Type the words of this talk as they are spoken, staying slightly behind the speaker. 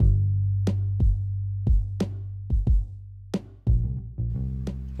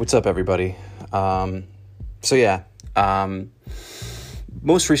What's up, everybody? Most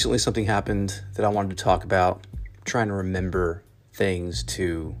recently something happened that I wanted to talk about. I'm trying to remember things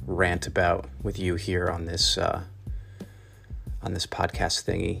to rant about with you here on this podcast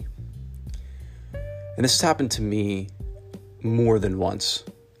thingy. And this has happened to me more than once,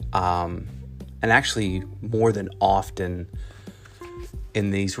 and actually more than often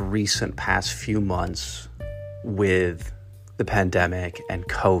in these recent past few months with the pandemic and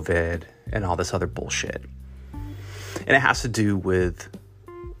COVID and all this other bullshit. And it has to do with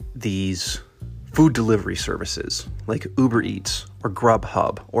these food delivery services like Uber Eats or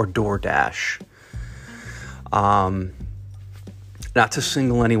Grubhub or DoorDash. Not to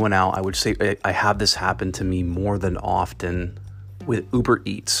single anyone out, I would say I have this happen to me more than often with Uber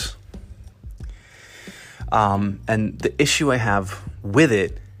Eats. And the issue I have with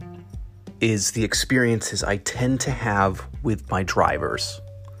it is the experiences I tend to have with my drivers.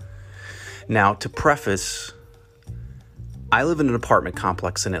 Now, to preface, I live in an apartment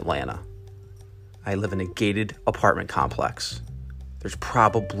complex in Atlanta. I live in a gated apartment complex. There's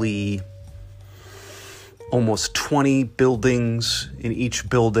probably almost 20 buildings. In each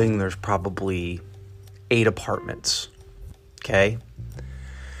building, there's probably 8 apartments. Okay?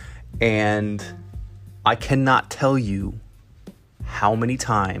 And I cannot tell you how many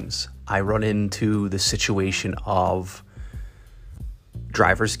times I run into the situation of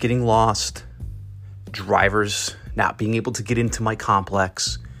drivers getting lost, drivers not being able to get into my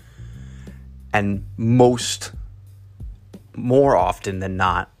complex, and more often than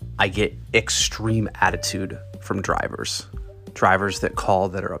not, I get extreme attitude from drivers. Drivers that call,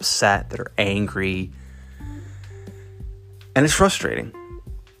 that are upset, that are angry. And it's frustrating.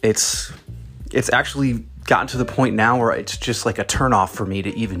 It's actually gotten to the point now where it's just like a turnoff for me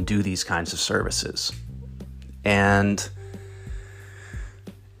to even do these kinds of services. And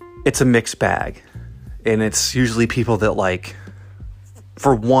it's a mixed bag. And it's usually people that, like,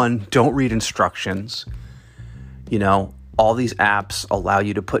 for one, don't read instructions. You know, all these apps allow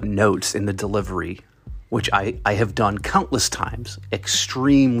you to put notes in the delivery, which I have done countless times,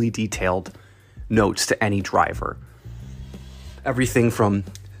 extremely detailed notes to any driver. Everything from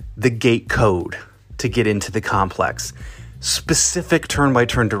the gate code to get into the complex, specific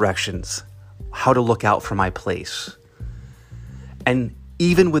turn-by-turn directions, how to look out for my place. And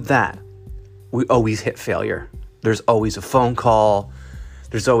even with that, we always hit failure. There's always a phone call.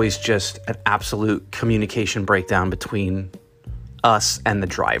 There's always just an absolute communication breakdown between us and the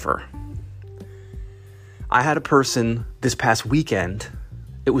driver. I had a person this past weekend,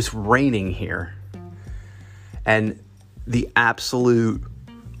 it was raining here, and the absolute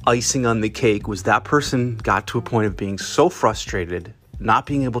icing on the cake was that person got to a point of being so frustrated, not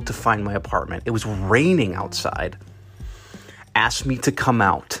being able to find my apartment. It was raining outside. Asked me to come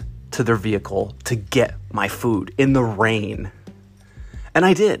out to their vehicle to get my food in the rain. And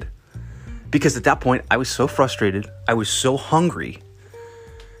I did. Because at that point, I was so frustrated. I was so hungry.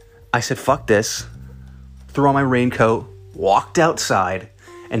 I said, fuck this. Threw on my raincoat, walked outside,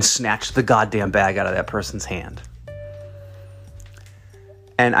 and snatched the goddamn bag out of that person's hand.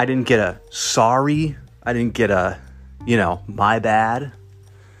 And I didn't get a sorry. I didn't get a, my bad.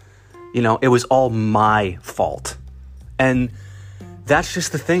 It was all my fault. And that's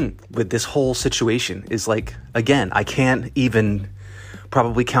just the thing with this whole situation is, like, again, I can't even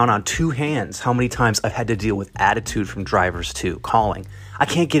probably count on 2 hands how many times I've had to deal with attitude from drivers too, calling. I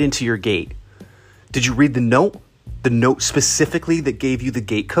can't get into your gate. Did you read the note? The note specifically that gave you the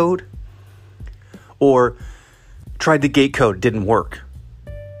gate code? Or tried the gate code, didn't work.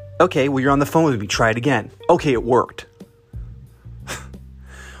 Okay, well, you're on the phone with me. Try it again. Okay, it worked.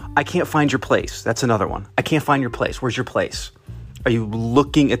 I can't find your place. That's another one. I can't find your place. Where's your place? Are you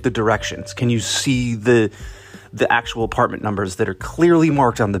looking at the directions? Can you see the actual apartment numbers that are clearly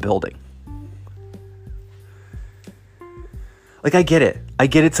marked on the building? Like, I get it. I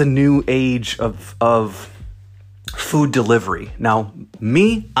get it's a new age of food delivery. Now,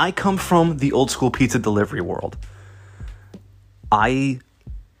 me, I come from the old school pizza delivery world. I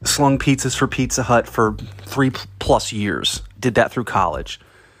slung pizzas for Pizza Hut for 3+ years. Did that through college.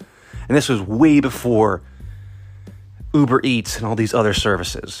 And this was way before Uber Eats and all these other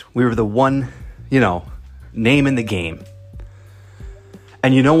services. We were the one, name in the game.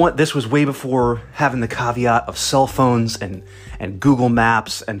 And you know what? This was way before having the caveat of cell phones and Google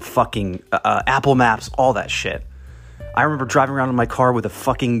Maps and fucking Apple Maps, all that shit. I remember driving around in my car with a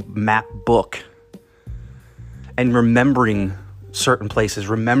fucking map book and remembering certain places,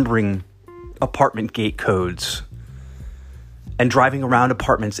 remembering apartment gate codes, and driving around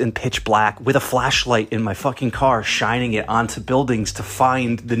apartments in pitch black with a flashlight in my fucking car, shining it onto buildings to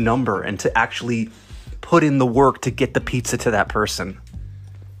find the number and to actually put in the work to get the pizza to that person.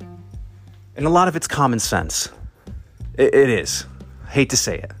 And a lot of it's common sense. It is. I hate to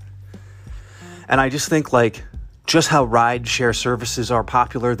say it. And I just think, like, just how ride share services are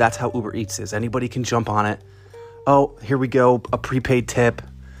popular, that's how Uber Eats is. Anybody can jump on it. Oh, here we go, a prepaid tip.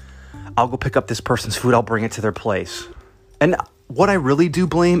 I'll go pick up this person's food, I'll bring it to their place. And what I really do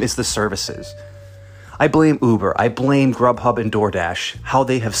blame is the services. I blame Uber, I blame Grubhub and DoorDash, how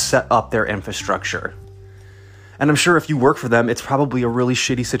they have set up their infrastructure. And I'm sure if you work for them, it's probably a really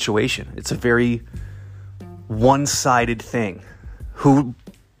shitty situation. It's a very one-sided thing. Who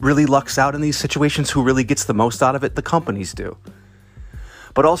really lucks out in these situations? Who really gets the most out of it? The companies do.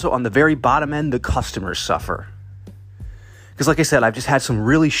 But also on the very bottom end, the customers suffer. Because like I said, I've just had some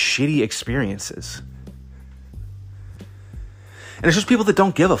really shitty experiences. And it's just people that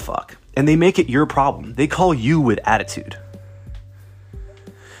don't give a fuck. And they make it your problem. They call you with attitude.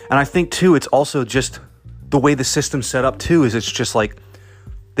 And I think, too, it's also just the way the system's set up, too, is it's just like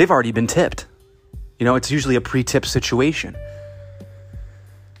they've already been tipped. You know, it's usually a pre-tip situation.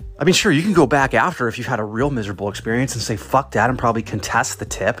 I mean, sure, you can go back after if you've had a real miserable experience and say, fuck that, and probably contest the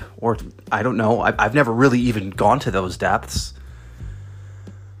tip. Or, I don't know, I've never really even gone to those depths.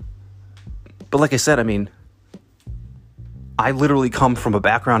 But like I said, I mean, I literally come from a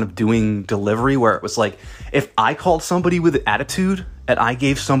background of doing delivery where it was like, if I called somebody with attitude and I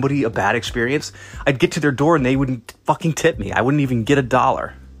gave somebody a bad experience, I'd get to their door and they wouldn't fucking tip me. I wouldn't even get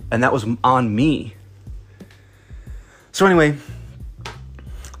 $1. And that was on me. So anyway,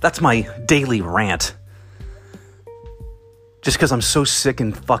 that's my daily rant. Just because I'm so sick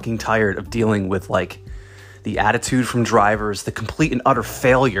and fucking tired of dealing with, like, the attitude from drivers, the complete and utter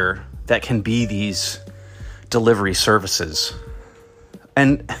failure that can be these delivery services.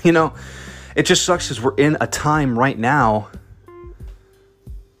 And, you know, it just sucks because we're in a time right now,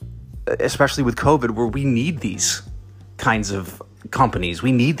 especially with COVID, where we need these kinds of companies.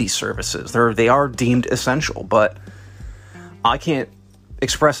 We need these services. They are deemed essential, but I can't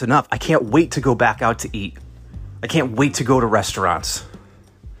express enough. I can't wait to go back out to eat. I can't wait to go to restaurants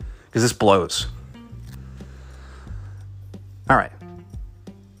because this blows. All right.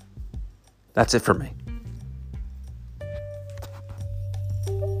 That's it for me.